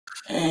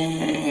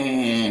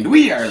And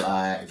we are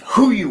live.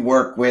 Who you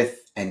work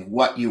with and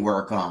what you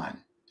work on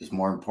is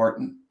more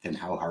important than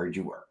how hard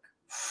you work.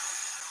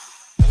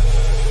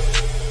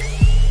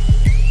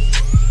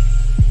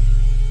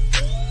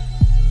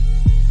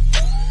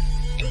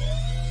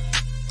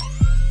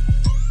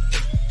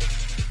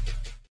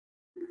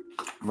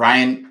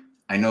 Ryan,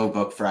 I know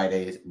book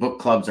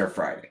clubs are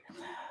Friday,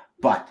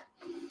 but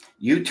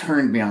you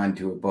turned me on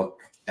to a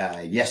book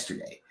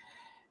yesterday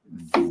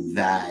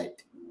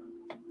that,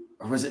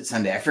 or was it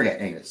Sunday? I forget.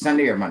 Anyway,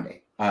 Sunday or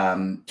Monday.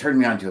 Turned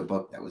me on to a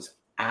book that was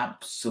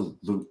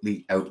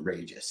absolutely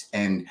outrageous.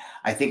 And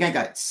I think I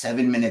got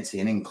 7 minutes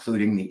in,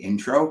 including the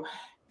intro,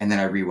 and then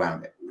I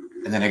rewound it.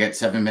 And then I got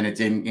 7 minutes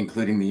in,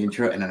 including the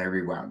intro, and then I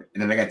rewound it.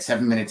 And then I got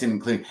 7 minutes in,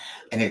 including,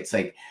 and it's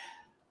like,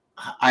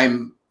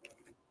 I'm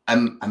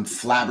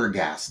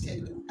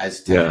flabbergasted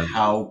as to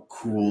how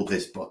cool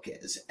this book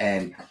is.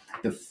 And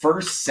the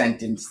first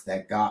sentence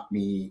that got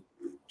me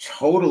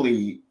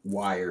totally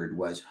wired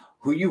was,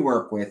 who you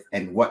work with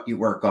and what you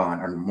work on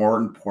are more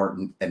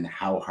important than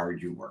how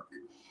hard you work.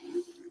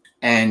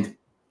 And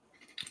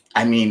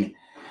I mean,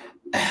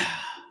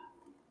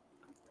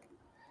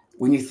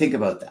 when you think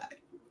about that,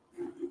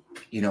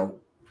 you know,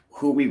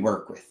 who we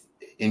work with,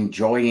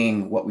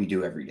 enjoying what we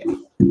do every day,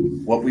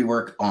 what we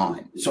work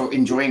on. So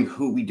enjoying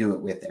who we do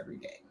it with every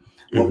day,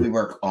 what we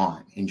work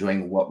on,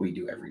 enjoying what we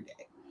do every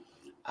day.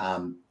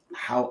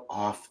 How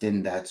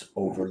often that's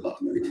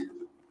overlooked.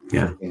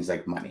 Yeah. Things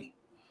like money.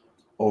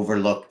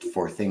 Overlooked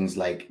for things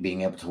like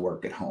being able to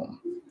work at home,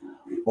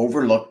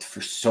 overlooked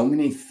for so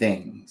many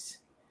things.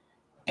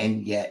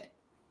 And yet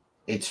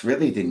it's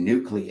really the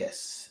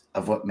nucleus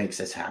of what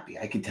makes us happy.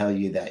 I can tell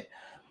you that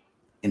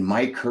in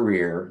my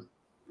career,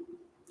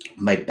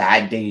 my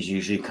bad days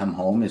usually come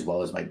home as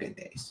well as my good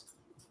days.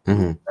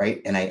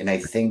 Right. And I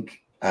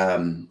think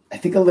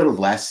a little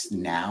less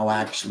now,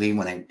 actually,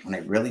 when I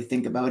really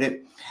think about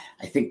it.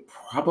 I think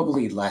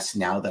probably less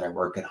now that I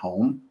work at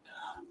home.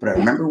 But I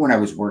remember when I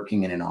was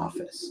working in an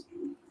office,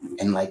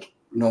 and like,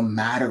 no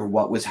matter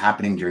what was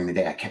happening during the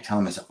day, I kept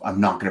telling myself, I'm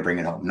not going to bring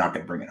it home. I'm not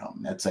going to bring it home.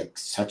 That's like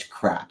such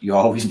crap. You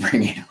always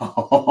bring it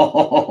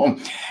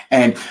home.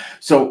 And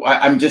so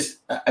I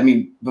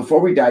mean,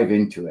 before we dive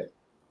into it,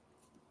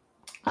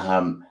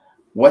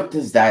 what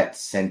does that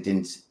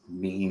sentence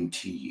mean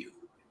to you?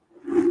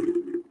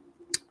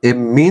 It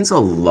means a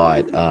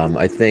lot.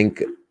 I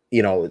think,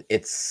 you know,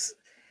 it's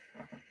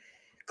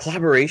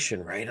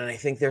collaboration, right? And I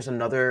think there's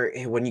another,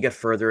 when you get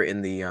further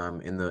in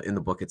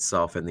the book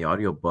itself, in the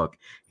audio book,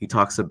 he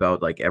talks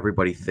about like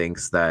everybody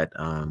thinks that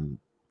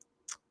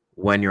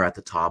when you're at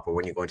the top or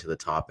when you're going to the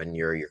top and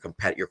your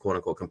quote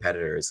unquote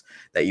competitors,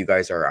 that you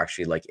guys are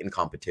actually like in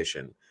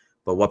competition.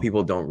 But what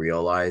people don't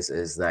realize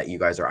is that you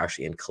guys are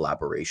actually in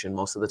collaboration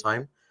most of the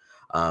time.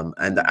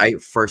 And I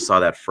first saw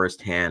that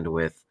firsthand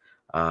with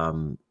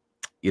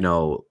you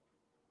know,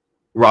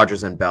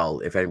 Rogers and Bell,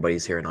 if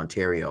anybody's here in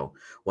Ontario,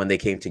 when they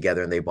came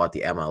together and they bought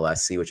the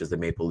MLSC, which is the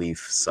Maple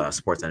Leafs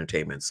Sports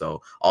Entertainment.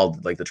 So all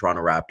like the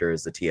Toronto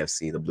Raptors, the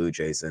TFC, the Blue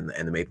Jays, and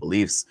the Maple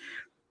Leafs.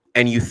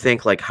 And you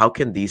think like, how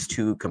can these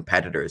two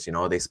competitors, you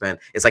know, it's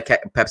like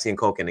Pepsi and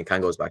Coke, and it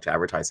kind of goes back to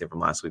advertising from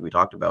last week we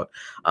talked about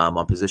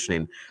on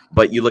positioning.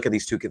 But you look at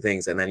these two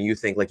things and then you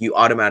think like, you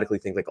automatically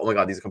think like, oh my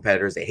God, these are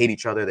competitors. They hate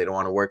each other. They don't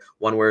want to work.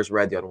 One wears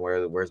red, the other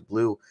wears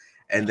blue.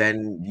 And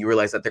then you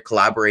realize that they're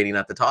collaborating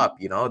at the top,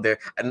 you know,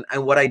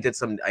 and what I did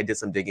some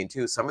digging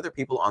too. Some of the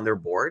people on their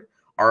board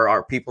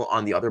are people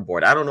on the other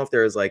board. I don't know if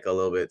there's like a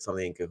little bit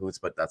something in cahoots,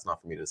 but that's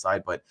not for me to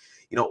decide. But,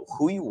 you know,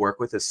 who you work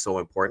with is so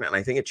important. And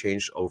I think it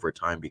changed over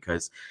time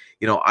because,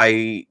 you know,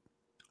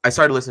 I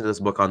started listening to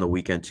this book on the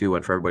weekend too,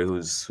 and for everybody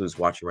who's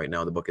watching right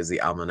now, the book is The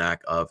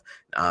Almanac of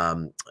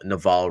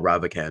Naval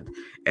Ravikant.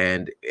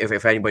 And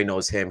if anybody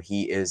knows him,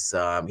 he's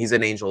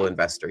an angel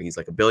investor. He's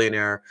like a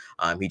billionaire.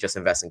 He just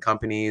invests in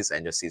companies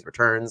and just sees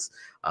returns.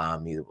 I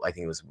think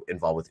he was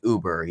involved with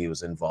Uber. He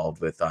was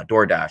involved with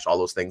DoorDash, all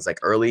those things like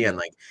early, and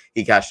like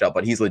he cashed out.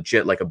 But he's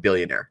legit like a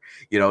billionaire,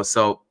 you know.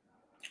 So,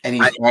 and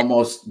he's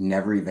almost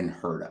never even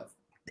heard of.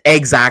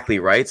 Exactly,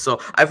 right? So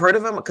I've heard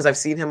of him because I've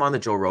seen him on the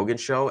Joe Rogan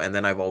show, and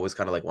then I've always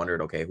kind of like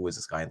wondered, okay, who is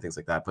this guy and things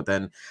like that. But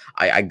then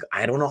I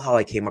don't know how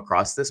I came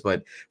across this,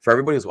 but for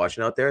everybody who's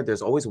watching out there,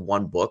 there's always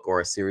one book or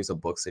a series of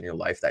books in your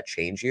life that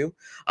change you.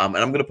 And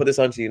I'm gonna put this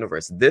onto the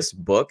universe. This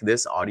book,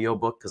 this audio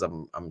book, because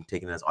I'm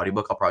taking it as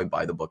audiobook, I'll probably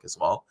buy the book as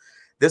well.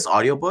 This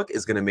audiobook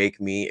is gonna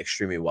make me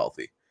extremely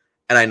wealthy.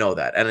 And I know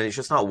that. And it's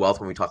just not wealth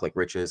when we talk like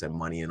riches and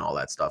money and all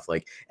that stuff,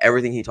 like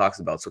everything he talks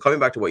about. So coming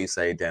back to what you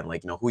say, Dan,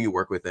 like, you know, who you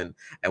work with and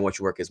what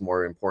you work is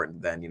more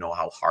important than, you know,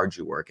 how hard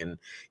you work. And,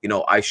 you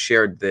know, I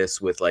shared this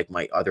with like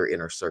my other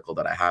inner circle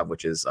that I have,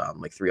 which is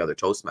like 3 other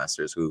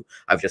Toastmasters who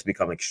I've just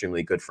become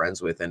extremely good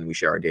friends with. And we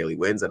share our daily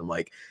wins. And I'm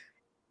like,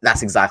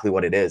 that's exactly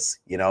what it is,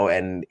 you know.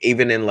 And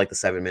even in like the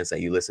 7 minutes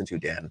that you listen to,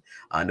 Dan,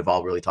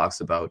 Naval really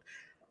talks about,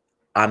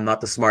 I'm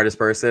not the smartest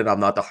person. I'm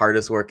not the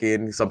hardest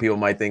working. Some people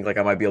might think like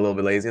I might be a little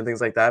bit lazy and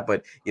things like that.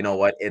 But you know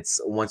what?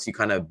 It's once you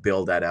kind of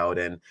build that out,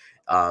 and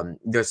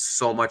there's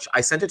so much.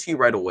 I sent it to you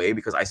right away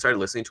because I started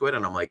listening to it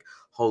and I'm like,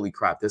 holy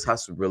crap, this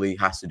has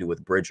to do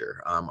with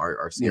Bridger,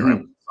 our CRM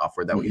Mm-hmm.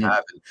 software that we Mm-hmm.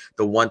 have. And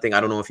the one thing, I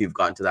don't know if you've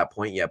gotten to that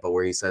point yet, but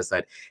where he says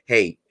that,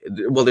 hey,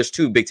 well, there's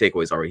two big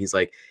takeaways already. He's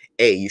like,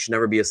 A, you should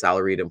never be a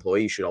salaried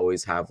employee. You should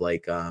always have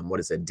like, what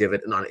is it,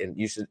 dividend on,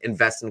 you should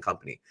invest in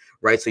company,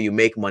 right? So you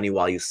make money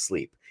while you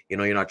sleep. You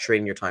know, you're not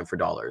trading your time for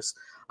dollars.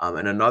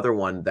 And another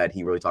one that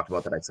he really talked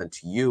about that I sent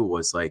to you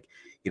was like,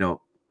 you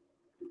know,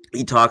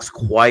 he talks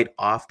quite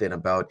often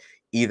about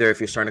either if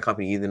you're starting a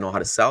company, you either know how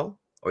to sell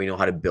or you know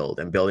how to build.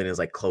 And building is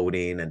like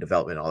coding and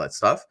development, all that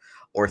stuff.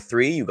 Or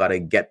three, you got to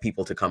get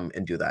people to come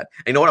and do that.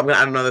 And you know what? I'm going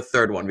to add another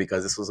third one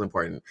because this was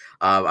important.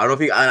 I don't know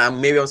if you,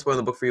 maybe I'm spoiling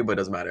the book for you, but it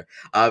doesn't matter.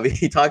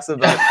 He talks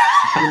about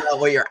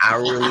what your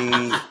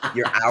hourly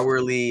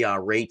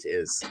rate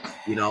is,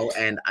 you know,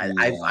 and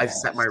I've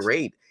set my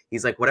rate.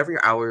 He's like, whatever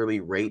your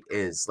hourly rate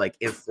is, like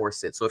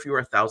enforce it. So if you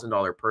were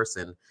 $1,000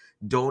 person,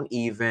 don't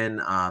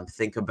even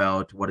think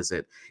about, what is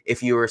it?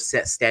 If you were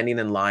standing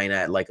in line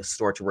at like a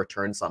store to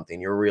return something,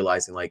 you're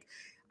realizing like,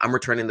 I'm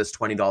returning this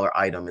 $20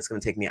 item. It's going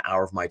to take me an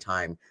hour of my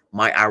time.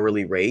 My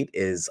hourly rate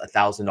is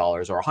 $1,000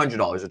 or $100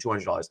 or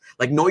 $200.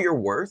 Like, know your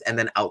worth and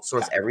then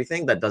outsource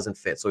everything that doesn't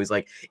fit. So he's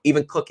like,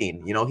 even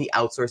cooking, you know, he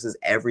outsources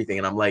everything.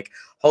 And I'm like,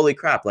 holy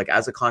crap. Like,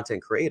 as a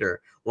content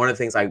creator, one of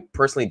the things I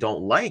personally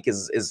don't like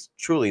is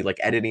truly like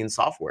editing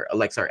software,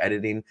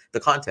 editing the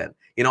content.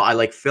 You know, I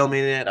like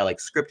filming it. I like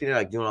scripting it. I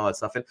like doing all that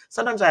stuff. And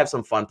sometimes I have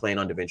some fun playing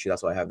on DaVinci.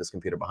 That's why I have this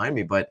computer behind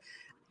me. But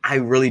I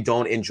really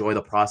don't enjoy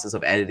the process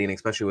of editing,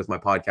 especially with my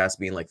podcast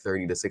being like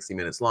 30 to 60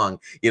 minutes long.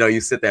 You know,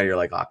 you sit there and you're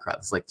like, oh crap,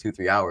 it's like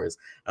 2-3 hours.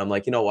 I'm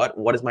like, you know what?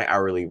 What is my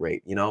hourly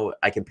rate? You know,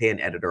 I can pay an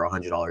editor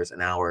 $100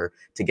 an hour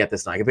to get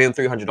this done. I can pay them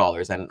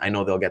 $300 and I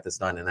know they'll get this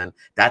done. And then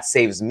that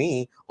saves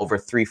me over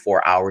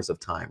 3-4 hours of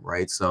time,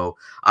 right? So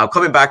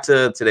coming back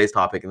to today's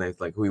topic and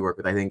like who we work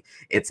with, I think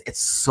it's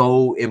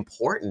so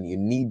important. You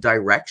need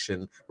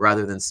direction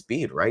rather than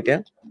speed, right,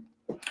 Dan?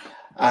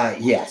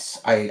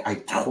 Yes,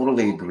 I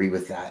totally agree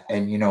with that.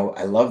 And, you know,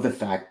 I love the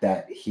fact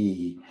that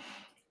he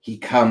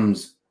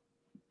comes,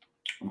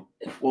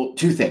 well,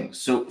 two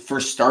things. So for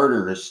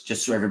starters,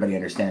 just so everybody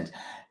understands,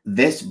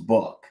 this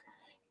book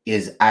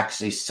is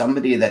actually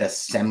somebody that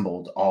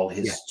assembled all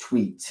his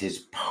tweets,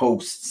 his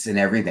posts and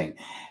everything,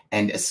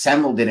 and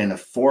assembled it in a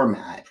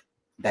format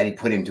that he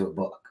put into a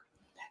book.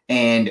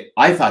 And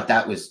I thought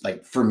that was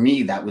like, for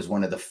me, that was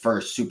one of the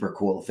first super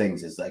cool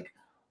things is like,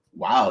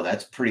 wow,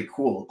 that's pretty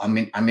cool. I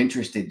mean, I'm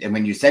interested. And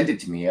when you sent it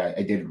to me,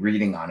 I did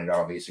reading on it,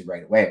 obviously,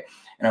 right away.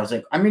 And I was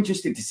like, I'm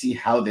interested to see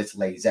how this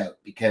lays out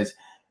because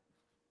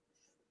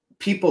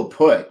people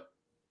put,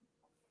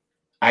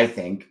 I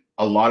think,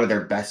 a lot of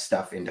their best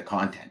stuff into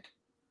content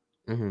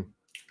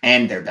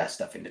and their best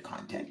stuff into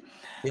content.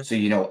 Yeah. So,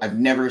 you know, I've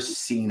never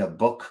seen a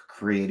book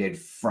created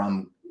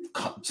from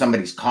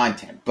somebody's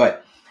content.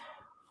 But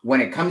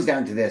when it comes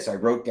down to this, I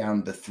wrote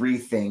down the 3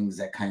 things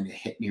that kind of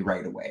hit me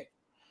right away.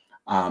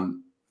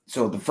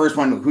 So the first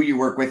one, who you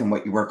work with and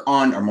what you work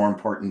on are more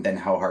important than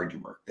how hard you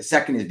work. The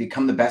second is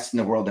become the best in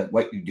the world at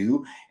what you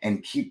do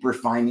and keep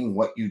refining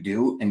what you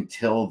do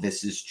until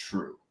this is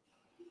true.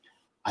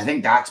 I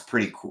think that's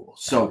pretty cool.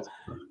 So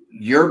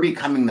you're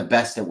becoming the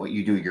best at what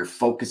you do. You're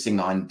focusing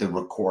on the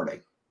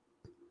recording.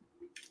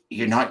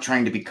 You're not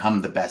trying to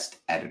become the best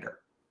editor.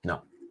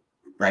 No.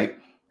 Right?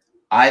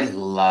 I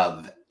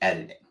love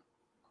editing.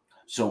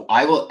 So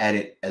I will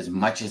edit as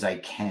much as I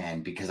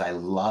can because I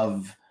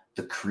love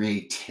the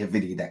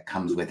creativity that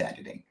comes with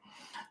editing.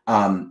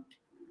 And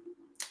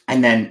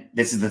then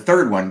this is the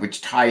third one, which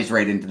ties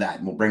right into that.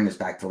 And we'll bring this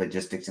back to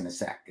logistics in a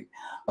second.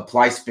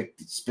 Apply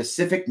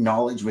specific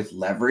knowledge with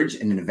leverage,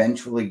 and then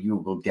eventually you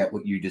will get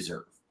what you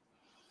deserve.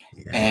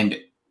 Yeah. And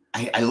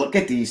I look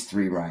at these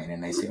 3, Ryan,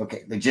 and I say,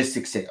 okay,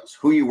 logistics sales,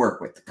 who you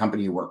work with, the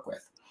company you work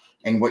with,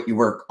 and what you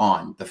work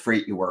on, the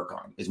freight you work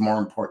on is more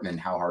important than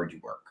how hard you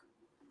work.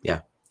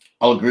 Yeah.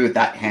 I'll agree with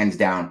that hands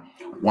down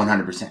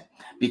 100%.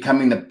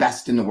 Becoming the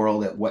best in the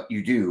world at what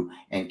you do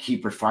and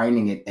keep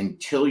refining it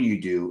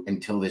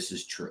until this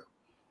is true.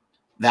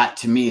 That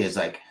to me is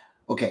like,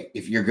 okay,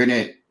 if you're going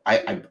to,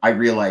 I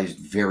realized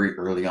very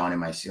early on in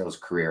my sales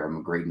career, I'm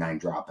a grade 9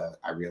 dropout.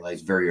 I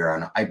realized very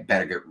early on, I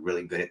better get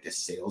really good at this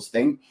sales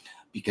thing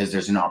because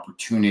there's an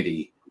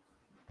opportunity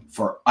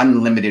for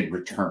unlimited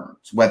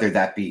returns, whether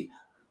that be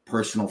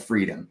personal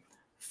freedom,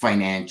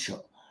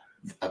 financial.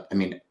 I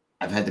mean,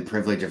 I've had the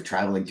privilege of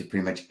traveling to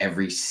pretty much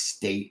every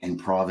state and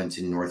province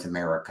in North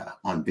America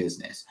on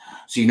business.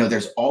 So, you know,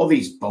 there's all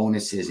these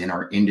bonuses in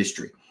our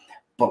industry,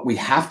 but we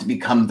have to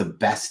become the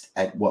best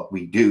at what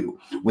we do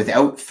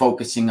without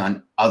focusing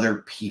on other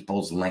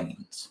people's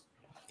lanes,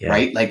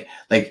 right?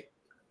 Like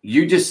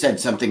you just said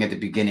something at the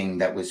beginning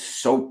that was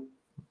so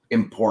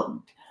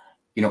important.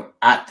 You know,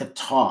 at the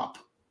top,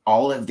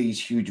 all of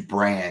these huge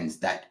brands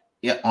that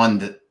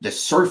on the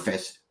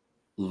surface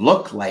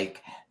look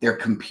like they're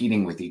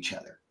competing with each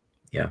other.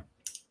 Yeah.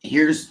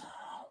 Here's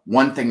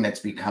one thing that's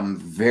become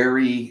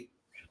very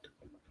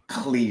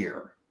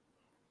clear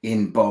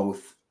in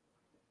both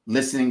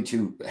listening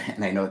to,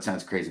 and I know it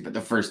sounds crazy, but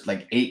the first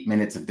like 8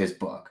 minutes of this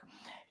book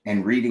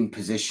and reading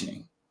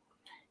positioning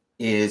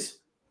is,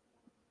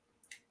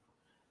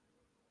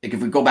 like,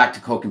 if we go back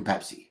to Coke and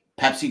Pepsi,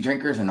 Pepsi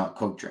drinkers are not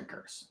Coke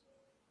drinkers.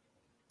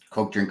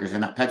 Coke drinkers are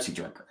not Pepsi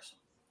drinkers.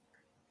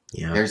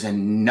 Yeah. There's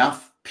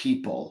enough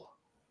people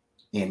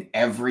in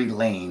every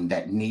lane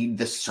that need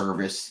the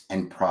service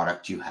and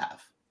product you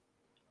have.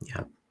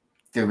 Yeah.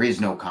 There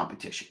is no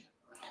competition.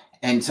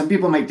 And some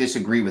people might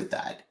disagree with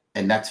that,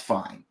 and that's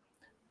fine.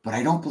 But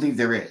I don't believe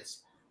there is,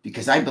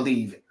 because I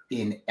believe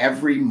in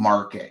every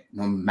market,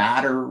 no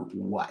matter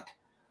what,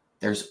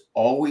 there's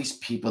always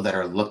people that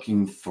are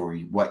looking for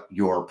what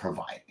you're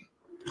providing.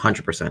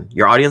 100%.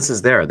 Your audience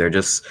is there. They're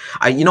just,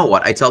 you know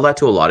what? I tell that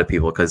to a lot of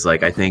people because,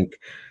 like, I think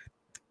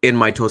in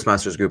my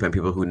Toastmasters group and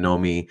people who know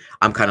me,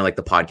 I'm kind of like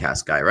the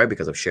podcast guy, right?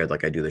 Because I've shared,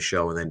 like, I do the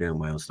show and then doing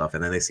my own stuff,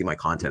 and then they see my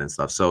content and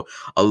stuff. So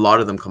a lot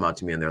of them come out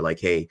to me and they're like,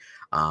 hey,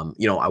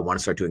 you know, I want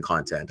to start doing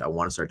content. I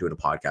want to start doing a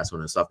podcast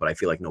and stuff, but I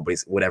feel like nobody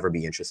would ever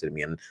be interested in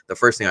me. And the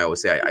first thing I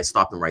always say, I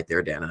stop them right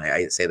there, Dan, and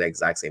I say the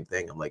exact same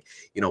thing. I'm like,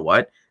 you know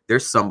what?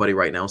 There's somebody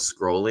right now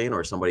scrolling,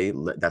 or somebody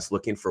that's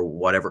looking for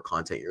whatever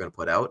content you're going to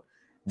put out.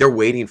 They're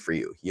waiting for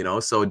you, you know,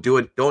 so do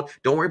it. Don't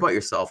worry about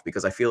yourself,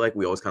 because I feel like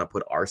we always kind of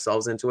put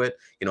ourselves into it.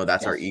 You know,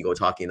 that's our ego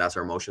talking, that's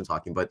our emotion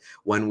talking. But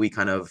when we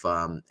kind of,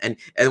 and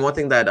one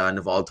thing that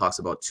Naval talks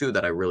about too,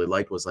 that I really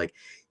liked was, like,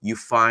 you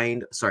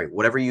find,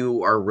 whatever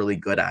you are really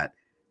good at,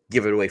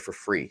 give it away for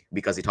free,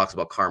 because he talks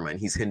about karma, and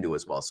he's Hindu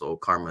as well. So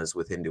karma is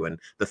with Hindu. And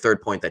the third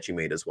point that you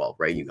made as well,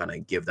 right? You kind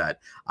of give that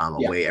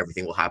away.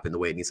 Everything will happen the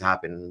way it needs to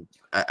happen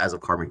as a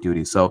karmic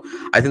duty. So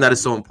I think that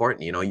is so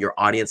important. You know, your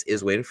audience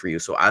is waiting for you.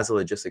 So as a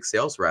logistics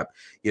sales rep,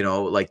 you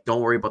know, like,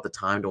 don't worry about the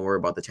time, don't worry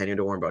about the tenure,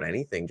 don't worry about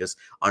anything. Just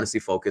honestly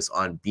focus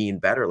on being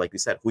better. Like you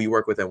said, who you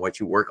work with and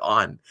what you work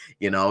on,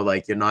 you know,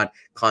 like, you're not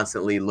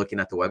constantly looking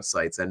at the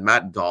websites. And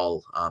Matt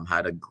Dahl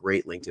had a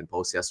great LinkedIn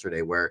post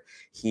yesterday where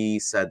he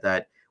said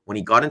that when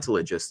he got into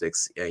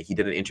logistics, he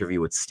did an interview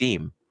with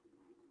Steam,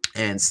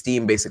 and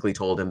Steam basically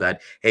told him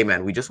that, hey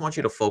man, we just want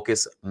you to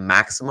focus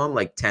maximum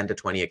like 10 to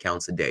 20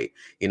 accounts a day.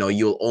 You know,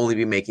 you'll only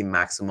be making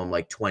maximum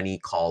like 20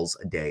 calls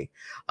a day.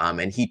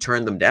 And he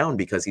turned them down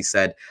because he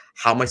said,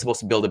 how am I supposed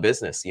to build a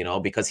business? You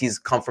know, because he's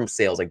come from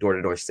sales, like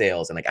door-to-door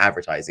sales and like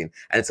advertising,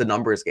 and it's a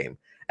numbers game.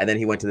 And then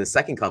he went to the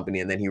second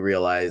company, and then he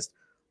realized,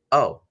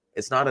 oh,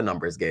 it's not a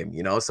numbers game,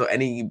 you know? So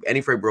any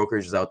freight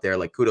brokerages out there,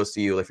 like, kudos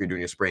to you if you're doing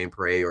your spray and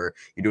pray or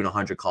you're doing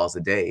 100 calls a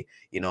day.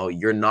 You know,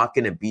 you're not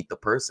going to beat the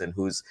person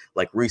who's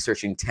like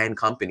researching 10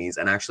 companies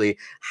and actually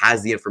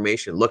has the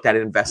information, looked at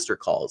investor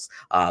calls,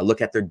 look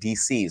at their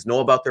DCs,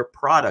 know about their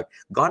product,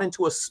 got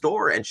into a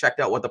store and checked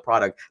out what the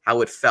product,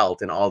 how it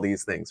felt, and all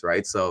these things,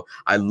 right? So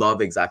I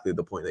love exactly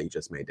the point that you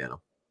just made, Dano.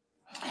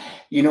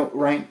 You know,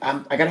 Ryan,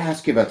 I got to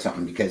ask you about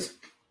something, because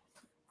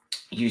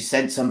you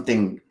said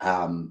something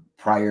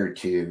prior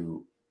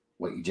to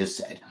what you just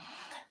said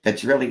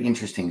that's really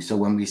interesting. So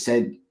when we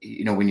said,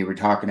 you know, when you were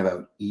talking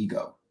about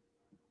ego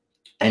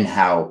and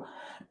how,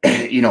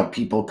 you know,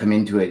 people come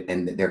into it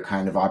and they're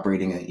kind of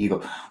operating an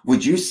ego,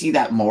 would you see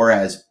that more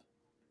as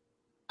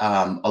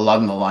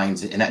along the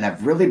lines, and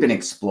I've really been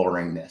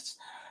exploring this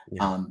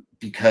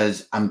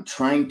because I'm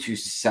trying to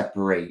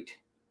separate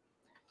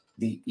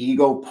the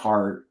ego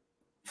part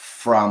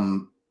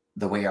from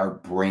the way our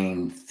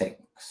brain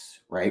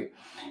thinks, right?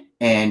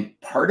 And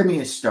part of me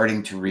is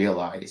starting to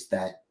realize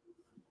that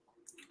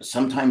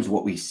sometimes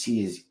what we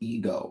see as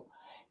ego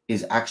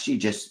is actually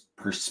just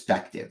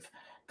perspective,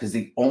 because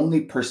the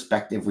only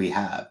perspective we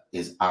have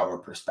is our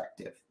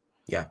perspective.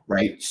 Yeah.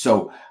 Right.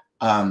 So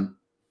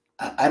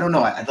I don't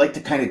know. I'd like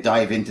to kind of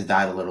dive into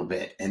that a little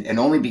bit, and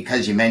only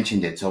because you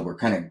mentioned it. So we're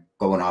kind of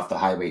going off the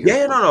highway here.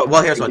 Yeah, no.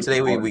 Well, here's one.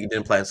 Today we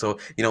didn't plan. So,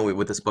 you know,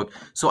 with this book.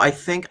 So I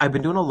think I've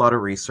been doing a lot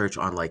of research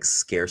on like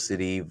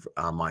scarcity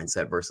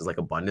mindset versus like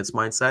abundance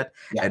mindset.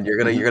 Yeah. And you're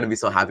gonna be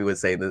so happy with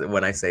saying that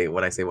when I say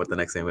what the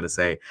next thing I'm gonna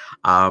say.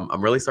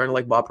 I'm really starting to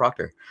like Bob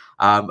Proctor.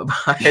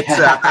 But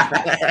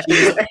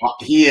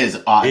he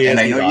is awesome. And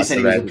I know you said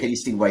he was a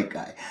pasty white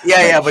guy.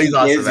 Yeah, but he's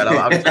awesome,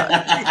 man.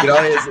 You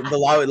know, the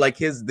law, like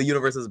the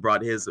universe has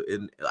brought his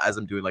in as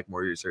I'm doing like more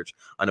research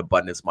on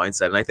abundance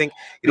mindset, and I think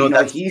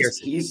that's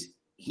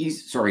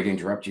he's sorry to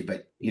interrupt you,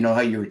 but you know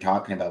how you were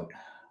talking about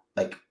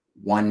like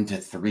 1 to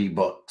 3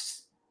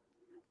 books.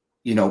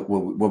 You know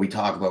what we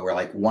talk about, we're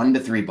like 1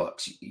 to 3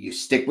 books. You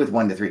stick with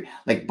 1 to 3.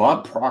 Like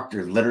Bob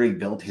Proctor literally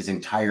built his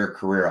entire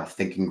career off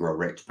Think and Grow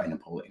Rich by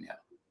Napoleon Hill.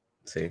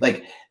 See?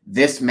 Like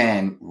this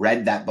man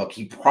read that book.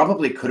 He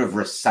probably could have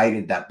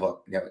recited that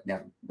book.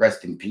 Now,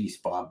 rest in peace,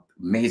 Bob.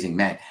 Amazing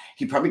man.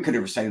 He probably could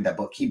have recited that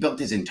book. He built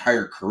his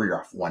entire career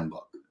off 1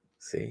 book.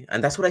 See,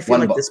 and that's what I feel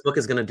like this book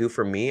is going to do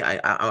for me.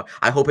 I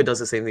hope it does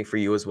the same thing for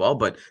you as well.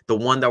 But the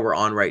one that we're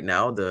on right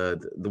now, the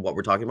what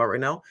we're talking about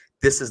right now,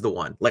 this is the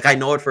one. Like, I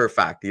know it for a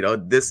fact, you know,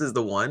 this is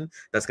the one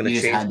that's going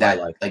to change my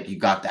life. Like, you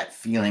got that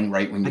feeling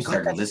right when you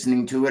started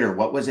listening to it, or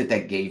what was it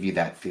that gave you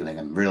that feeling?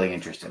 I'm really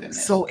interested in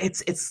this. So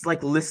it's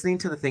like listening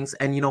to the things,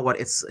 and you know what?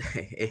 It's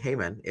hey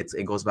man,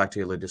 it goes back to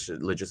your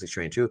logistics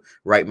training too.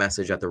 Right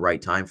message at the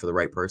right time for the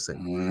right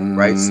person,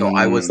 right? So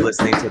I was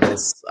listening to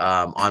this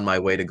on my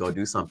way to go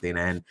do something,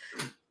 and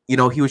you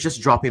know, he was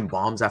just dropping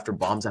bombs after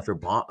bombs after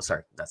bomb.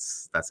 Sorry,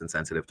 that's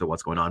insensitive to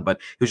what's going on, but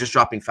he was just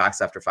dropping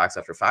facts after facts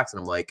after facts,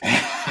 and I'm like,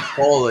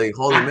 holy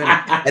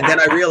minute. And then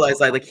I realized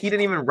like he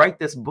didn't even write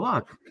this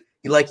book.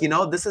 Like, you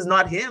know, this is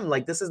not him.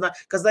 Like, this is not,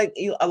 because like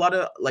a lot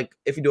of, like,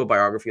 if you do a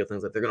biography of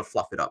things, like, they're gonna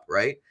fluff it up,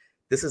 right?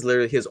 This is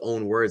literally his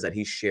own words that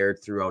he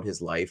shared throughout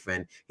his life,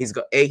 and he's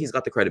got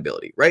the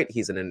credibility, right?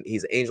 He's an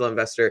angel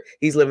investor.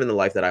 He's living the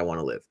life that I want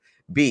to live.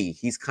 B,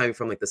 he's coming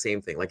from like the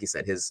same thing. Like you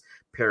said, his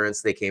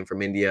parents, they came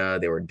from India.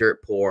 They were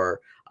dirt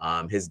poor.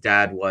 His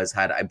dad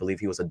I believe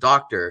he was a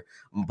doctor,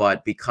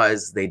 but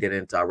because they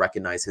didn't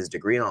recognize his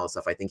degree and all that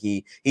stuff, I think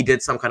he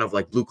did some kind of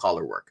like blue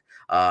collar work.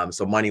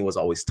 So money was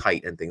always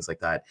tight and things like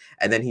that.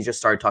 And then he just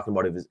started talking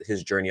about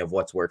his journey of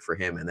what's worked for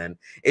him. And then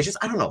it's just,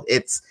 I don't know,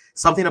 it's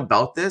something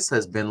about this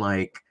has been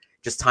like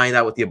just tying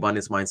that with the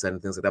abundance mindset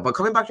and things like that. But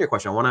coming back to your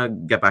question, I want to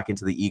get back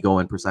into the ego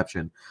and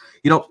perception.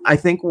 You know, I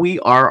think we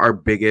are our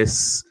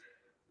biggest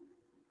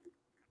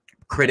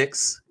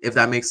critics, if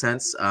that makes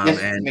sense. Yes,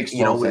 and makes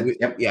you know, total sense.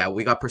 Yep. yeah,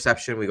 we got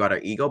perception, we got our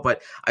ego.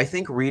 But I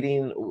think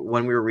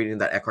when we were reading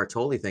that Eckhart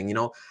Tolle thing, you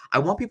know, I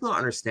want people to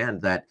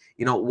understand that,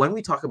 you know, when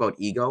we talk about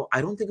ego, I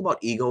don't think about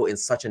ego in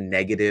such a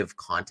negative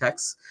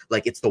context,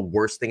 like it's the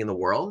worst thing in the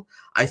world.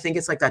 I think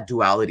it's like that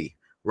duality,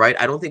 right?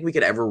 I don't think we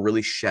could ever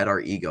really shed our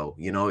ego.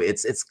 You know,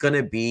 it's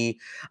gonna be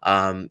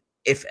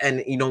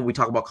and you know, we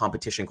talk about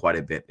competition quite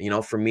a bit. You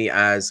know, for me,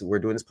 as we're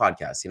doing this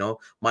podcast, you know,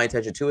 my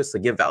intention too is to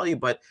give value,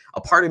 but a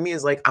part of me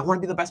is like, I want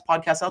to be the best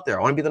podcast out there.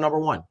 I want to be the number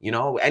one. You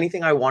know,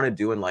 anything I want to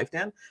do in life,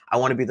 Dan, I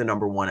want to be the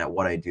number one at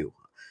what I do.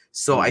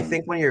 So I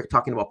think when you're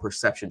talking about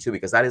perception too,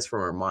 because that is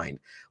from our mind,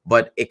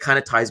 but it kind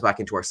of ties back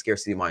into our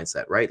scarcity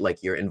mindset, right?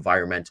 Like your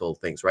environmental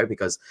things, right?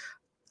 Because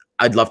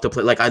I'd love to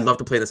play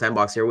in the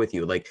sandbox here with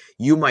you. Like,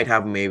 you might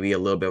have maybe a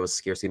little bit of a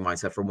scarcity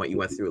mindset from what you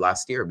went through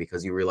last year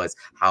because you realize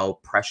how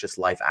precious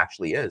life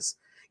actually is.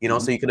 You know,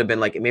 so you could have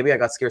been like, maybe I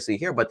got scarcity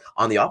here, but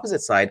on the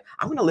opposite side,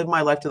 I'm going to live my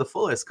life to the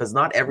fullest because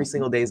not every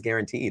single day is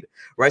guaranteed,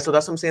 right? So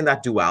that's what I'm saying,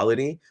 that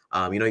duality.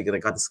 You know, you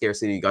got the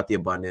scarcity, you got the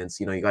abundance,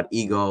 you know, you got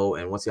ego,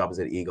 and what's the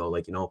opposite of ego?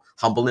 Like, you know,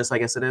 humbleness, I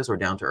guess it is, or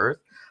down to earth.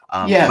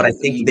 Yeah, but I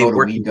think they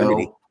work in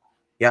unity. ego.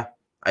 Yeah,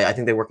 I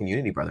think they work in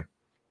unity, brother.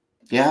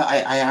 Yeah,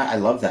 I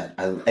love that.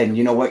 And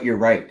you know what? You're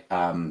right.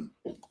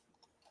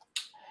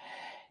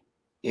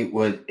 It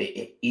was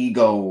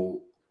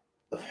ego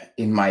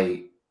in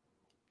my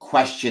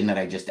question that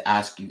I just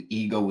asked you.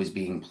 Ego was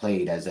being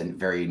played as a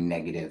very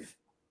negative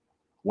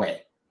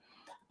way.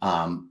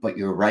 But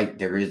you're right.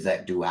 There is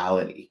that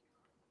duality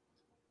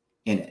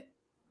in it.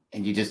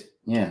 And you just,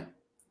 yeah.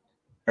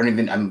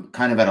 I'm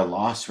kind of at a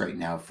loss right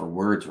now for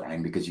words,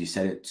 Ryan, because you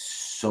said it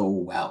so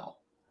well.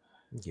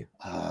 Thank you.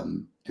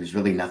 There's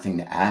really nothing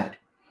to add.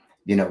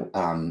 You know,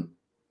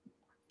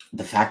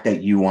 the fact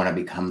that you want to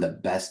become the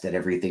best at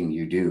everything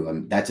you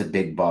do, that's a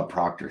big Bob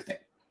Proctor thing.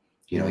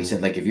 You know, he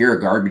said, like, if you're a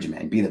garbage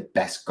man, be the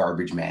best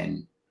garbage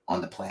man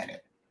on the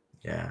planet.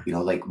 Yeah. You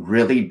know, like,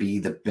 really be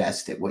the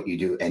best at what you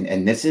do.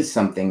 And this is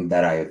something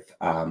that I've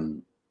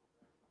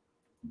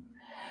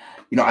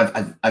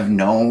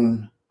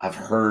known, I've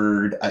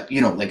heard,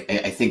 you know, like,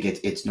 I think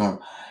it's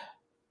normal.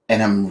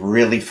 And I'm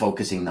really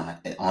focusing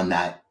on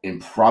that in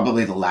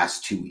probably the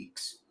last 2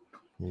 weeks.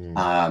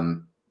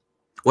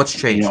 What's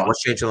changed? You know,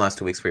 What's changed in the last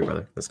 2 weeks for you,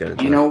 brother? Let's get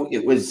into it. You know,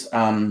 it was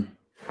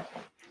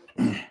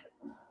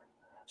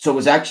so it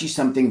was actually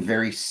something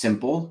very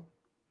simple,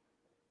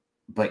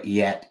 but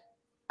yet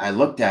I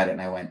looked at it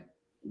and I went,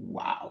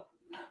 wow.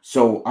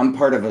 So I'm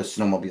part of a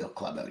snowmobile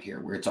club out here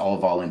where it's all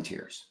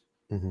volunteers.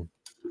 Mm-hmm.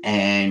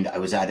 And I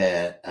was at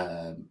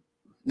a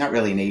not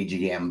really an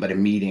AGM, but a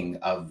meeting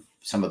of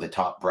some of the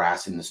top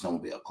brass in the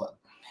snowmobile club.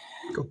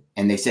 Cool.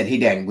 And they said, hey,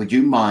 Dan, would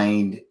you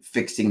mind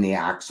fixing the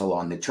axle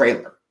on the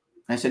trailer?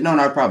 I said, no,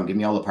 not a problem. Give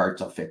me all the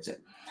parts. I'll fix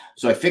it.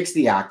 So I fixed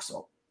the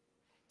axle.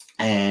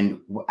 And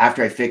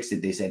after I fixed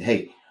it, they said,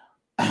 hey,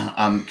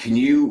 can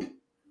you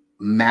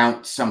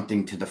mount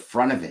something to the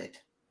front of it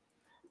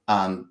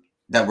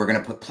that we're going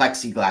to put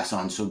plexiglass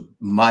on so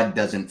mud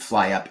doesn't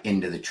fly up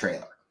into the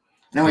trailer?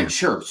 And I went,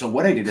 sure. So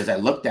what I did is I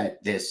looked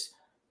at this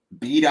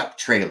beat up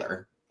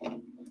trailer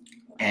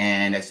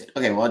and I said,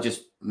 okay, well, I'll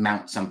just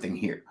mount something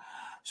here.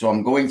 So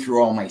I'm going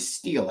through all my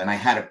steel and I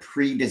had a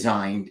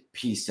pre-designed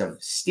piece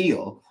of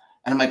steel.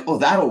 And I'm like, oh,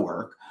 that'll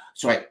work.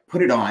 So I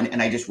put it on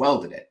and I just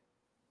welded it,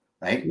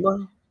 right? Yeah.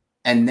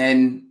 And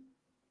then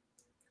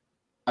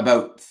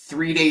about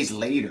 3 days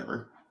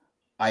later,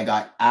 I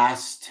got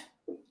asked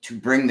to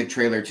bring the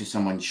trailer to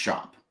someone's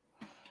shop.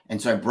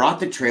 And so I brought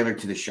the trailer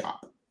to the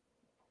shop.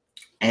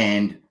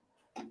 And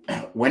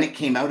when it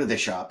came out of the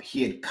shop,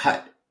 he had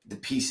cut the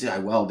piece that I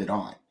welded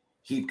on.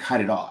 He'd cut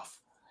it off.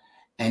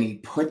 And he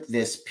put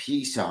this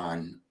piece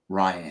on,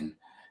 Ryan,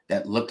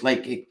 that looked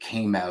like it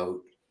came out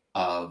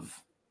of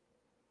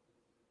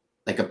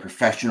like a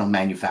professional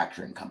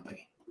manufacturing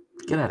company.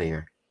 Get out of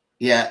here.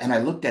 Yeah. And I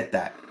looked at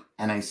that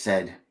and I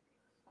said,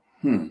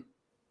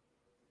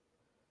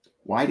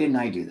 why didn't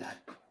I do that?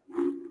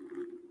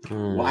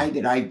 Why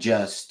did I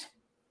just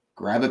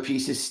grab a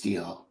piece of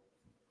steel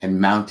and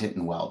mount it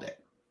and weld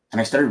it? And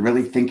I started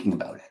really thinking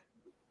about it.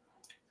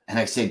 And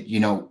I said, you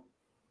know,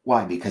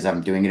 why? Because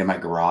I'm doing it in my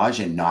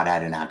garage and not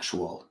at an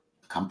actual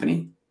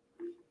company.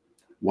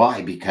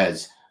 Why?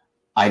 Because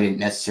I didn't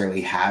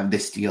necessarily have the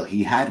steel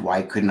he had.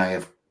 Why couldn't I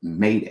have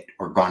made it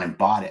or gone and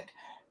bought it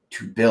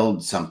to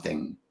build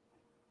something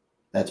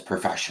that's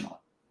professional?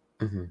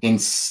 Mm-hmm.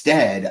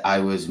 Instead, I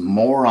was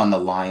more on the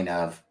line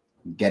of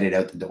get it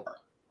out the door.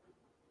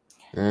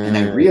 And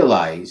I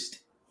realized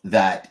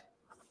that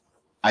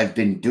I've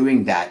been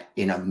doing that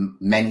in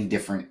many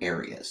different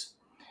areas.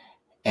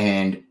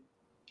 And,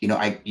 you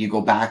know, you go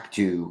back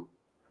to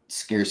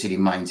scarcity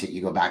mindset,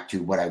 you go back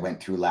to what I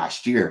went through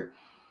last year.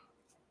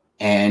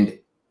 And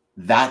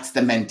that's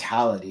the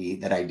mentality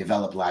that I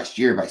developed last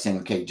year by saying,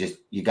 okay, just,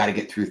 you got to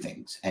get through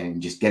things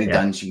and just get it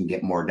done so you can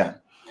get more done.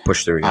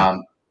 Push through. Yeah.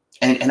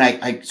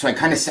 So I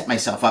kind of set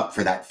myself up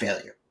for that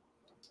failure.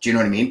 Do you know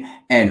what I mean?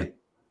 And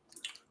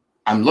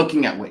I'm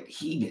looking at what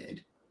he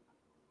did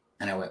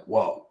and I went,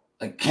 whoa,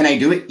 like, can I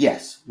do it?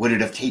 Yes. Would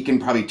it have taken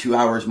probably 2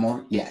 hours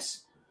more?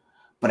 Yes.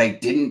 But I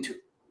didn't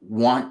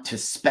want to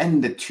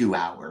spend the 2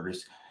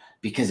 hours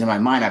because in my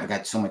mind, I've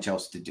got so much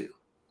else to do.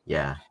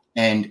 Yeah.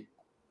 And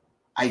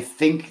I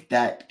think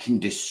that can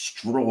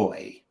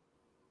destroy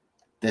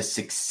the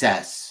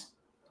success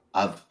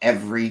of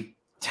every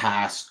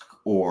task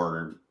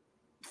or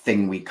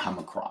thing we come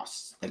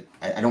across. Like,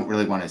 I don't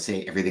really want to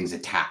say everything's a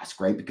task,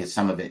 right? Because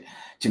some of it,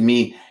 to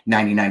me,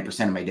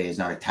 99% of my day is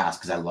not a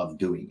task because I love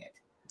doing it.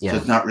 Yeah. So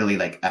it's not really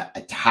like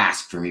a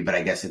task for me, but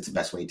I guess it's the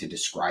best way to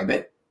describe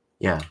it.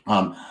 Yeah.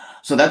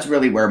 So that's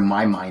really where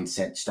my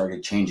mindset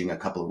started changing a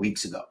couple of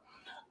weeks ago.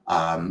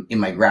 In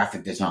my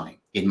graphic design,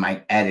 in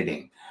my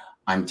editing,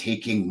 I'm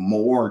taking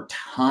more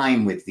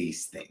time with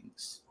these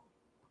things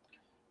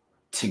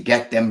to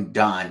get them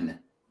done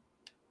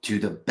to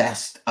the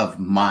best of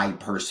my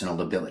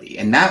personal ability.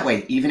 And that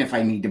way, even if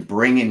I need to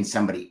bring in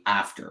somebody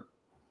after.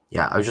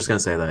 Yeah, I was just going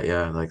to say that.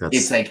 Yeah, like that's...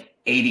 It's like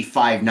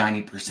 85,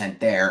 90%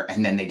 there,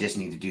 and then they just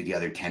need to do the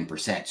other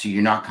 10%. So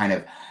you're not kind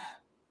of...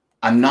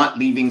 I'm not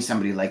leaving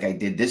somebody like I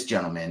did this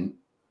gentleman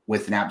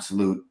with an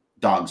absolute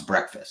dog's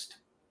breakfast.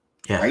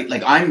 Yeah. Right?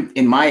 Like,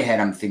 in my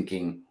head, I'm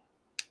thinking...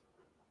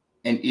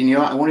 And you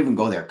know, I won't even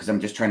go there because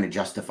I'm just trying to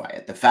justify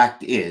it. The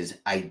fact is,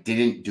 I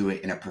didn't do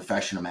it in a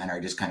professional manner.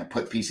 I just kind of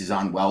put pieces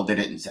on, welded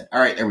it, and said,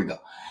 all right, there we go.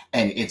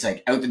 And it's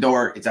like out the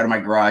door, it's out of my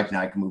garage. Now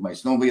I can move my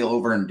snowmobile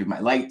over and do my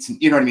lights.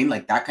 And, you know what I mean?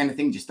 Like that kind of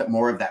thing, just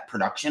more of that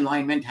production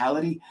line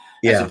mentality,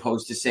 as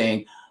opposed to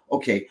saying,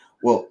 okay,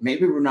 well,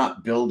 maybe we're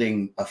not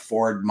building a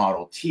Ford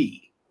Model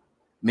T.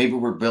 Maybe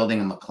we're building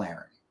a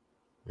McLaren.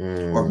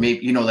 Or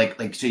maybe, you know,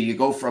 like, so you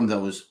go from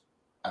those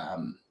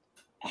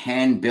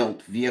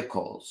hand-built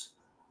vehicles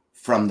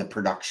from the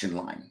production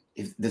line.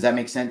 Does that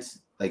make sense?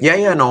 Like,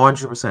 yeah, no,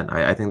 100%.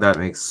 I think that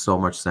makes so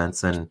much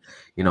sense, and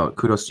you know,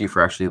 kudos to you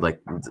for actually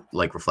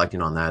like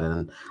reflecting on that.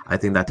 And I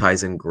think that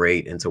ties in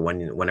great into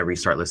whenever you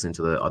start listening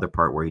to the other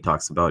part where he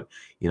talks about,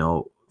 you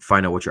know,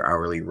 find out what your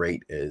hourly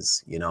rate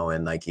is, you know,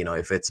 and like, you know,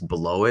 if it's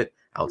below it,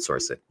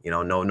 outsource it, you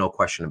know, no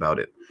question about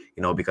it,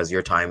 you know, because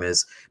your time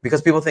is,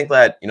 because people think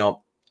that, you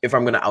know, if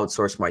I'm going to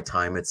outsource my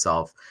time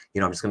itself, you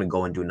know, I'm just going to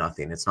go and do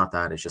nothing. It's not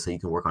that. It's just that you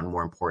can work on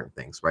more important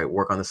things, right?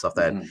 Work on the stuff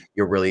that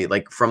you're really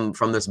like from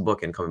this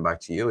book, and coming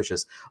back to you, it's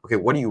just, okay,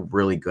 what are you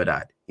really good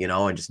at, you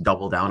know, and just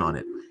double down on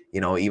it,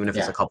 you know, even if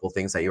it's a couple of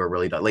things that you're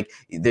really done. Like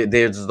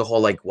there's the whole,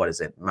 like, what is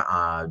it?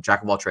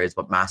 Jack of all trades,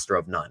 but master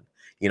of none.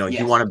 You know,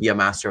 you want to be a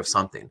master of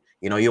something,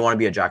 you know, you want to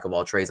be a jack of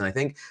all trades. And I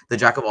think the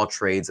jack of all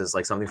trades is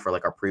like something for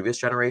like our previous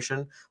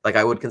generation. Like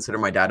I would consider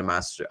my dad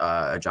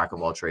a jack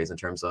of all trades in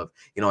terms of,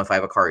 you know, if I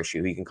have a car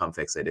issue, he can come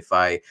fix it. If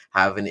I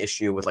have an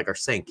issue with like our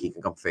sink, he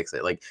can come fix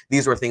it. Like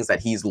these were things that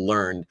he's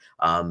learned,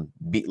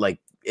 like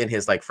in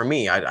his, like, for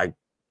me, I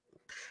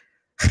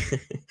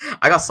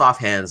I got soft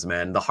hands,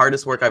 man. The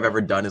hardest work I've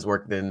ever done is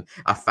worked in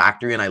a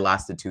factory, and I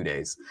lasted 2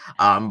 days.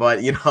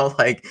 But you know,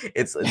 like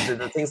it's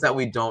the things that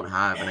we don't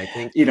have, and I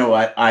think, you know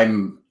what,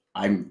 I'm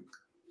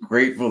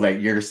grateful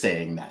that you're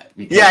saying that.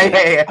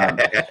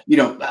 Because, you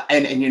know,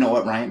 and you know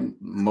what, Ryan,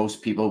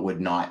 most people would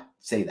not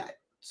say that.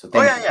 So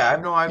I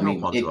have no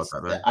qualms about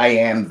that, man. I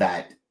am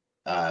that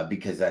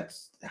because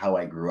that's how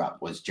I grew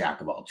up, was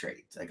jack of all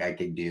trades. Like I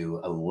could do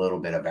a little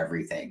bit of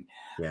everything.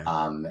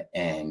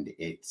 And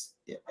it's,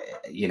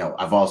 you know,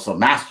 I've also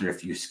mastered a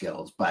few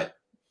skills, but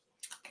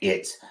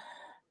it's,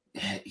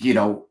 you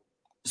know,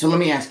 so let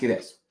me ask you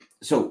this.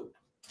 So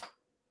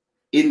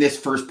in this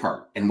first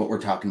part and what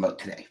we're talking about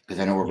today, because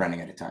I know we're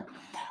running out of time,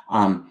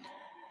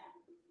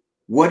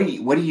 what are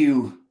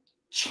you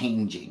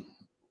changing?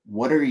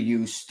 What are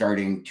you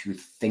starting to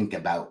think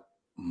about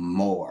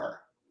more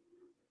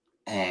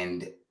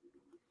and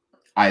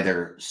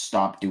either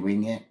stop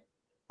doing it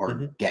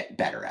or get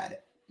better at it?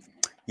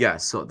 Yeah,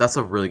 so that's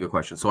a really good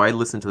question. So I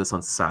listened to this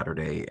on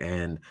Saturday,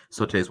 and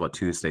so today's what,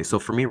 Tuesday. So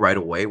for me right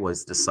away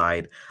was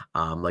decide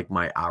like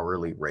my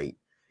hourly rate,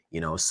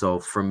 you know. So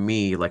for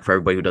me, like for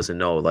everybody who doesn't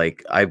know,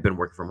 like I've been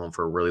working from home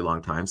for a really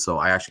long time. So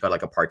I actually got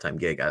like a part-time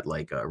gig at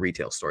like a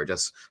retail store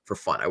just for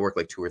fun. I work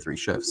like 2 or 3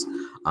 shifts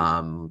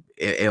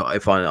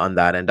if on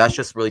that, and that's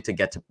just really to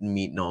get to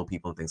know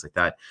people and things like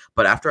that.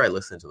 But after I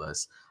listened to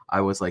this, I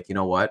was like, you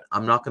know what?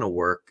 I'm not going to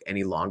work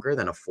any longer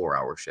than a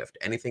 4-hour shift.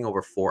 Anything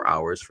over 4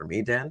 hours for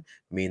me, Dan,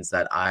 means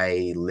that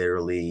I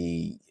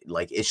literally,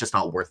 like, it's just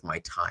not worth my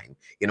time.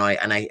 You know,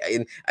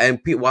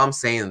 while I'm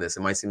saying this,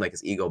 it might seem like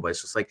it's ego, but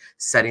it's just like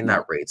setting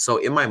that rate. So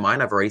in my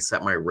mind, I've already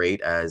set my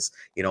rate as,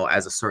 you know,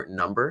 as a certain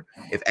number.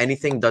 If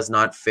anything does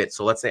not fit,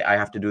 so let's say I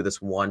have to do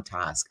this one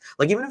task,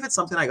 like even if it's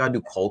something I got to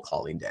do cold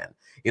calling, Dan,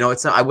 you know,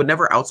 I would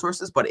never outsource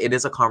this, but it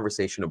is a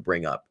conversation to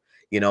bring up.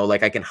 You know,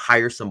 like I can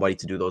hire somebody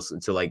to do those,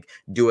 to like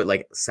do it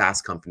like SaaS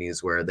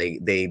companies where they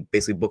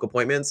basically book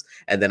appointments,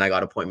 and then I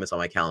got appointments on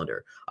my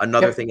calendar.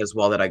 Another thing as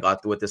well that I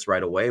got with this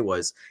right away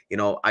was, you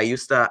know, I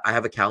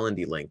have a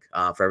Calendly link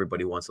for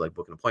everybody who wants to like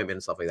book an appointment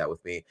and stuff like that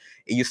with me.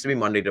 It used to be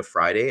Monday to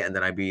Friday, and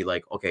then I'd be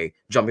like, okay,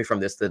 jumping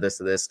from this to this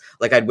to this.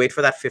 Like I'd wait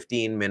for that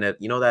 15-minute,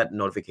 you know, that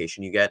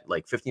notification you get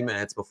like 15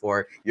 minutes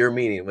before your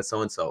meeting with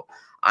so and so.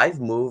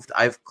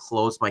 I've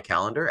closed my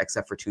calendar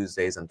except for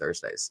Tuesdays and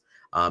Thursdays.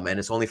 And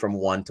it's only from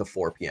 1 to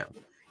 4 p.m.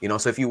 You know,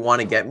 so if you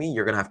want to get me,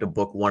 you're going to have to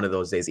book one of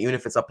those days, even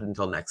if it's up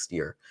until next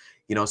year.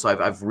 You know, so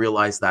I've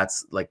realized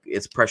that's like,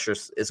 it's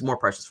precious. It's more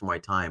precious for my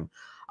time.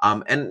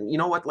 And you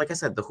know what, like I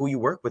said, the who you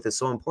work with is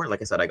so important.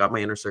 Like I said, I got my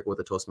inner circle with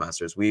the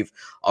Toastmasters. We've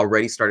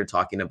already started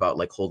talking about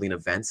like holding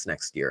events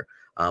next year.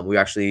 We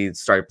actually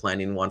started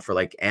planning one for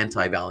like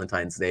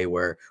anti-Valentine's Day,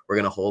 where we're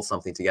going to hold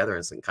something together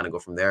and kind of go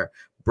from there.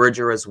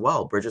 Bridger as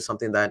well. Bridger is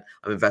something that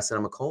I'm invested,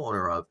 I'm a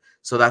co-owner of.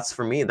 So that's,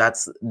 for me,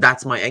 that's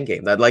my end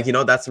game. That, like, you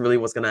know, that's really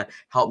what's going to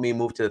help me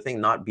move to the thing,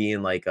 not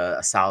being like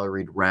a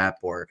salaried rep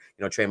or,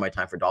 you know, trading my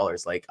time for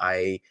dollars. Like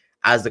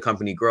as the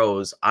company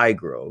grows, I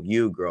grow,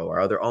 you grow, our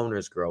other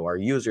owners grow, our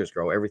users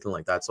grow, everything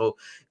like that. So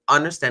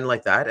understanding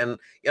like that. And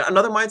you know,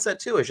 another mindset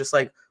too is just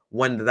like,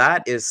 when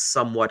that is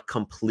somewhat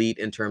complete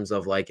in terms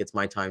of like, it's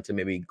my time to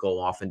maybe go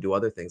off and do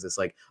other things. It's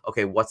like,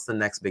 okay, what's the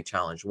next big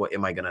challenge? What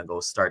am I going to go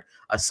start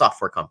a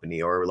software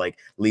company or like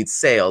lead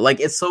sale? Like,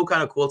 it's so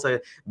kind of cool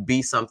to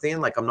be something.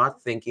 Like, I'm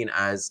not thinking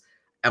as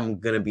I'm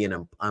going to be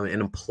an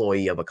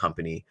employee of a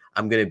company.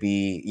 I'm going to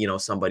be, you know,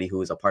 somebody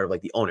who is a part of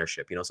like the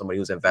ownership, you know, somebody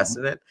who's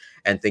invested in it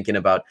and thinking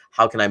about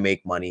how can I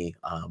make money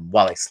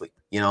while I sleep,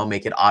 you know,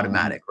 make it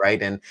automatic.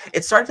 Right. And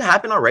it's starting to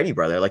happen already,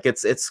 brother. Like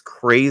it's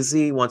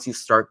crazy once you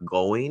start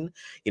going,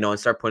 you know, and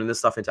start putting this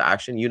stuff into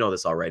action. You know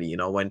this already, you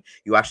know, when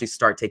you actually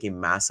start taking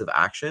massive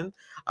action,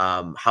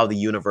 how the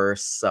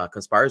universe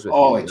conspires with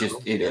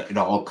you. It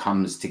all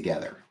comes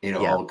together. It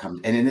all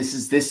comes. And then this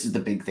is the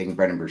big thing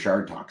Brendan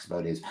Burchard talks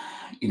about is,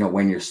 you know,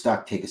 when you're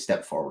stuck, take a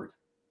step forward.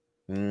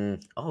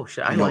 Oh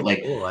shit. I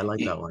like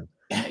that one.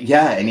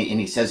 Yeah. And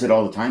he says it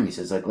all the time. He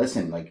says, like,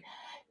 listen, like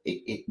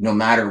no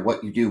matter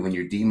what you do, when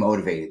you're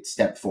demotivated,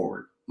 step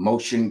forward.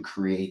 Motion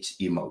creates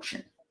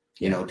emotion.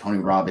 You know, Tony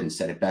Robbins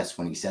said it best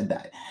when he said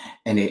that.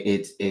 And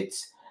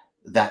it's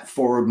that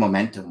forward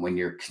momentum when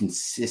you're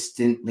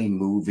consistently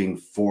moving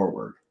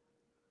forward.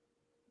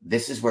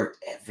 This is where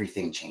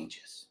everything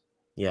changes.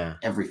 Yeah.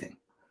 Everything.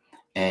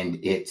 And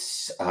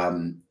it's,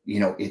 you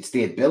know, it's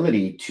the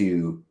ability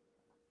to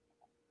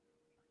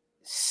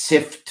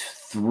sift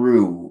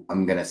through,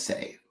 I'm going to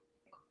say,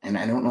 and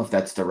I don't know if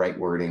that's the right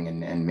wording,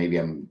 and maybe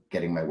I'm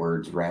getting my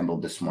words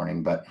rambled this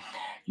morning, but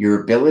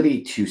your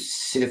ability to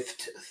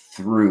sift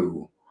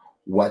through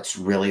what's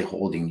really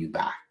holding you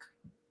back,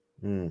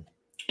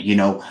 you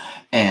know,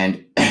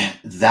 and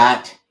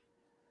that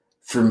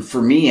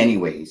for me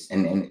anyways,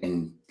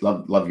 and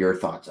love your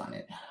thoughts on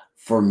it.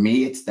 For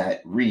me, it's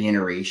that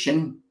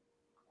reiteration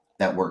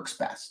that works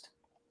best.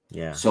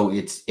 Yeah. So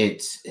it's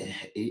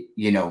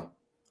you know,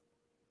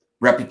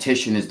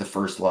 repetition is the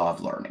first law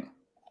of learning,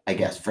 I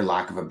guess, for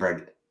lack of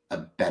a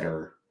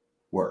better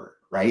word,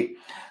 right?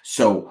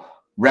 So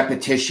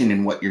repetition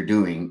in what you're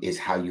doing is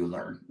how you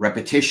learn.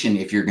 Repetition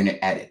if you're going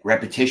to edit.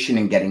 Repetition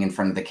in getting in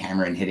front of the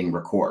camera and hitting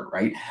record,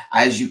 right?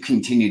 As you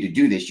continue to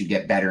do this, you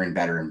get better and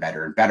better and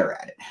better and better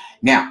at it.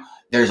 Now,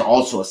 there's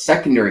also a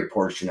secondary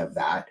portion of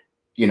that,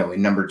 you know,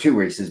 in number 2,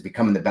 where he says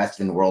becoming the best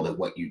in the world at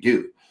what you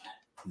do.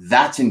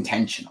 That's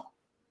intentional.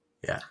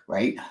 Yeah.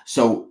 Right?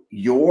 So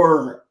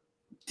your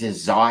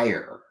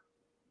desire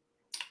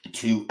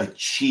to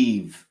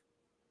achieve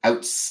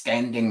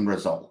outstanding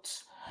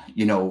results,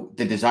 you know,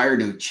 the desire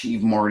to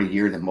achieve more in a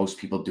year than most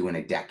people do in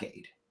a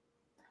decade.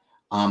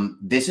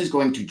 This is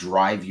going to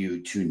drive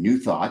you to new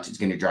thoughts. It's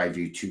going to drive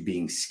you to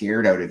being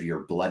scared out of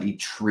your bloody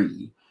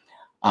tree,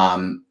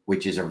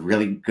 which is a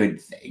really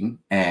good thing.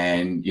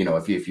 And, you know,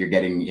 if you're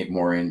getting it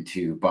more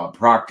into Bob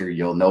Proctor,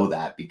 you'll know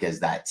that, because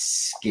that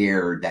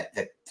scared,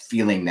 that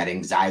feeling, that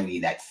anxiety,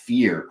 that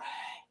fear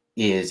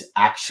is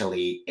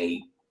actually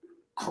a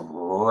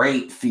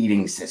great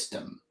feeding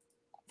system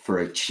for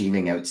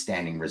achieving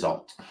outstanding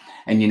results.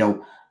 And, you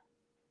know,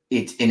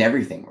 it's in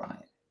everything,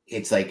 Ryan.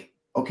 It's like,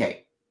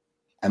 okay,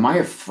 am I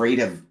afraid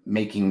of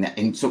making that?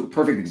 And so,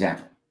 perfect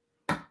example.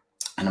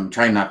 And I'm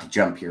trying not to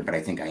jump here, but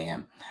I think I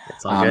am.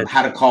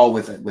 Had a call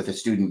with a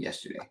student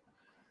yesterday,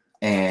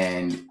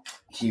 and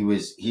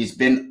he's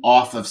been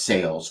off of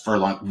sales for a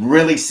long,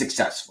 really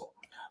successful,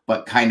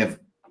 but kind of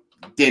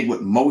did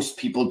what most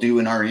people do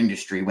in our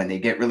industry. When they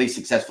get really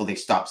successful, they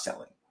stop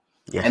selling.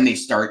 Yeah. and they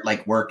start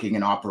like working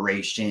in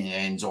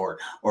operations or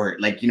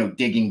like, you know,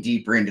 digging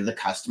deeper into the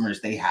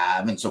customers they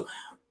have. And so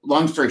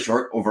long story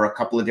short, over a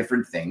couple of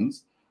different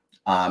things,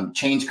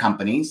 changed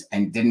companies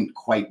and didn't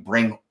quite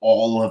bring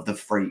all of the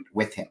freight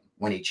with him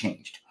when he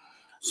changed.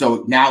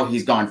 So now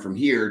he's gone from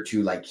here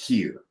to like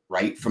here,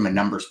 right? From a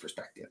numbers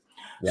perspective.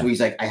 Yeah. So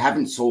he's like, I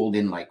haven't sold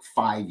in like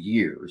 5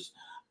 years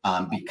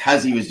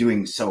because he was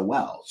doing so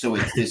well. So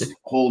it's this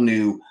whole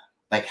new,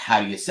 like,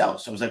 how do you sell?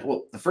 So I was like,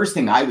 well, the first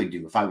thing I would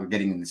do if I were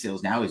getting into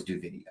sales now is do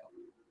video.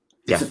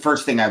 It's the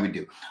first thing I would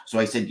do. So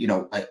I said, you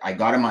know, I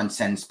got him on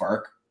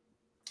SendSpark,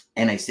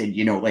 and I said,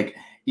 you know, like,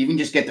 even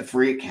just get the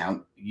free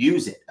account,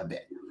 use it a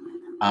bit.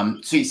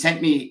 So he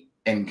sent me,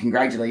 and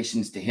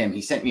congratulations to him,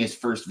 he sent me his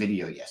first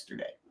video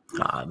yesterday.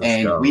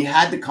 And we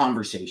had the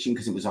conversation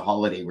because it was a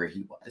holiday where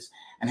he was.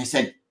 And I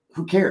said,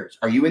 who cares?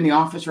 Are you in the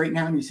office right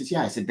now? And he says,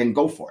 yeah. I said, then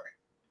go for it.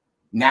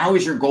 Now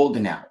is your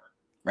golden hour,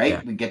 right?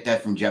 Yeah. We get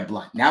that from Jeb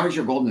Blunt. Now is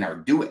your golden hour.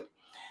 Do it.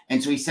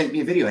 And so he sent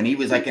me a video, and he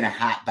was like in a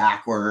hat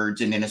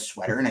backwards and in a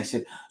sweater. And I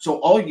said, so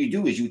all you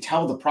do is you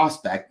tell the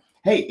prospect,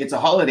 hey, it's a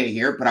holiday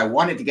here, but I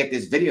wanted to get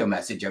this video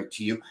message out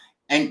to you.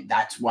 And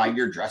that's why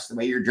you're dressed the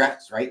way you're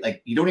dressed, right?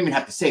 Like, you don't even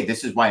have to say,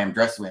 this is why I'm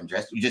dressed the way I'm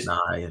dressed. You just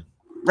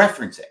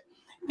reference it.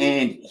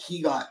 And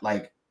he got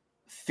like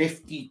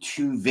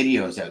 52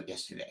 videos out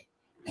yesterday.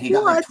 And he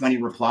got like 20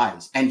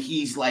 replies. And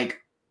he's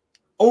like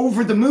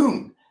over the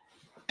moon.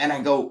 And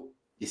I go,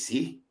 you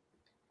see?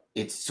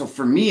 It's so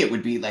for me, it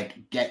would be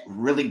like, get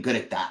really good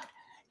at that.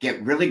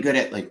 Get really good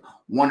at like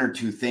 1 or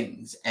 2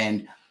 things.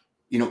 And,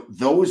 you know,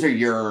 those are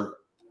your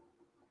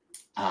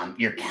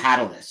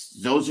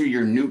catalysts. Those are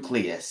your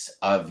nucleus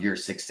of your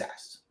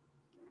success.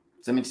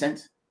 Does that make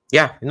sense?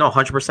 Yeah, no,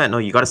 100%. No,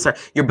 you got to start.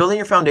 You're building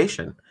your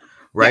foundation.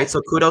 Right. Yeah.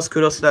 So kudos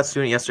to that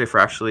student yesterday for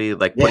actually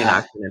like putting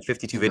action in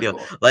 52 videos.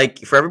 Cool. Like,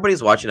 for everybody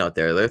who's watching out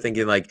there, they're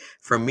thinking like,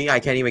 for me, I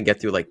can't even get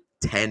through like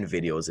 10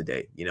 videos a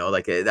day, you know,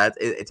 like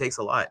it takes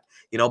a lot,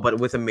 you know, but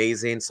with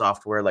amazing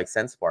software like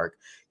SendSpark,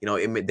 you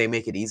know, they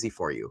make it easy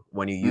for you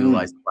when you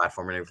utilize the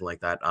platform and everything like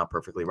that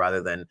perfectly,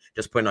 rather than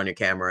just putting on your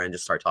camera and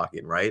just start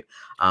talking. Right.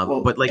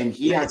 But like, and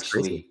he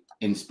actually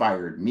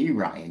inspired me,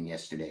 Ryan,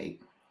 yesterday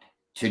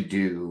to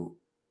do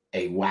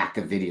a whack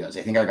of videos.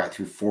 I think I got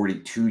through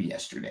 42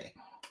 yesterday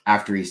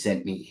after he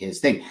sent me his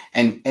thing.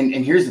 And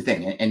here's the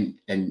thing,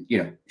 and you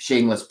know,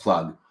 shameless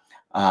plug,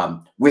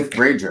 with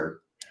Bridger,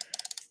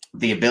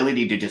 the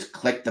ability to just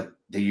click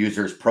the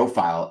user's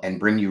profile and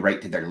bring you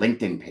right to their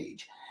LinkedIn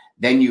page.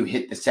 Then you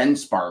hit the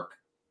SendSpark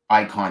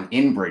icon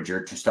in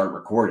Bridger to start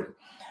recording.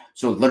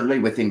 So literally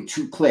within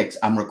 2 clicks,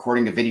 I'm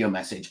recording a video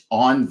message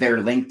on their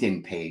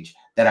LinkedIn page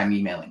that I'm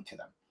emailing to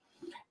them.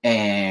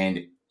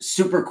 And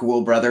super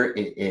cool, brother.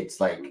 It's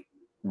like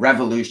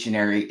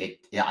revolutionary.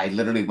 I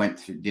literally went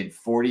through, did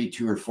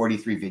 42 or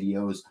 43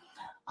 videos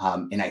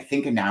in I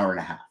think an hour and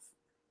a half,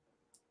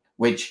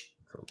 which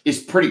is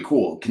pretty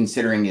cool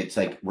considering it's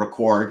like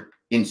record,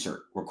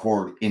 insert,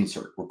 record,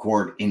 insert,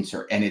 record,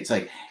 insert. And it's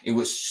like, it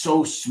was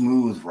so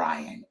smooth,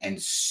 Ryan. And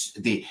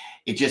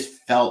it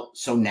just felt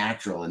so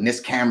natural. And this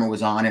camera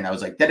was on, and I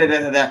was like, da da da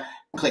da da,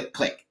 click,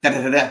 click, da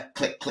da da da,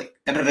 click, click,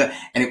 da da da.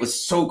 And it was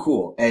so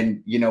cool.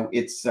 And you know,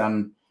 it's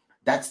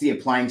that's the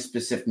applying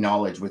specific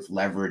knowledge with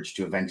leverage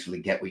to eventually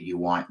get what you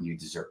want and you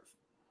deserve,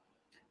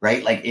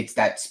 right? Like, it's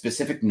that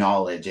specific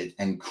knowledge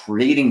and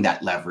creating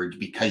that leverage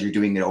because you're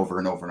doing it over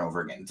and over and over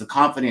again. It's a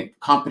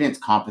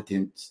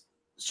competence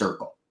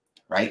circle,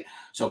 right?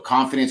 So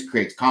confidence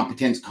creates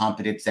competence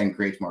then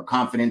creates more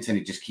confidence, and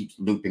it just keeps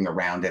looping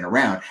around and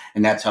around.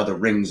 And that's how the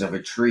rings of a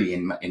tree,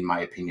 in my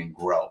opinion,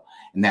 grow.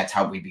 And that's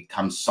how we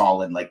become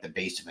solid, like the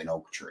base of an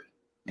oak tree.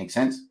 Make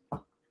sense?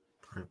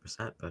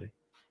 100%, buddy.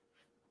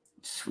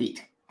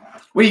 Sweet.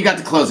 What do you got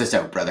to close us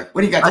out, brother? What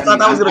do you got? I thought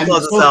that was going to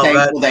close us out,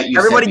 man.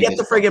 Everybody get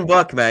the friggin'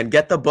 book, man.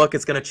 Get the book.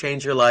 It's going to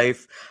change your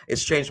life.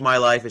 It's changed my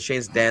life. It's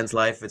changed Dan's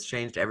life. It's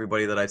changed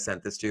everybody that I've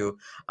sent this to.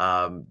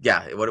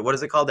 Yeah. What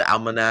is it called? The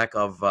Almanac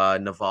of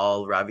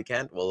Naval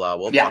Ravikant. We'll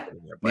pop it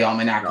in there. The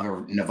Almanac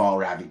of Naval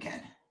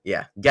Ravikant.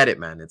 Yeah. Get it,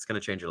 man. It's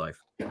going to change your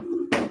life.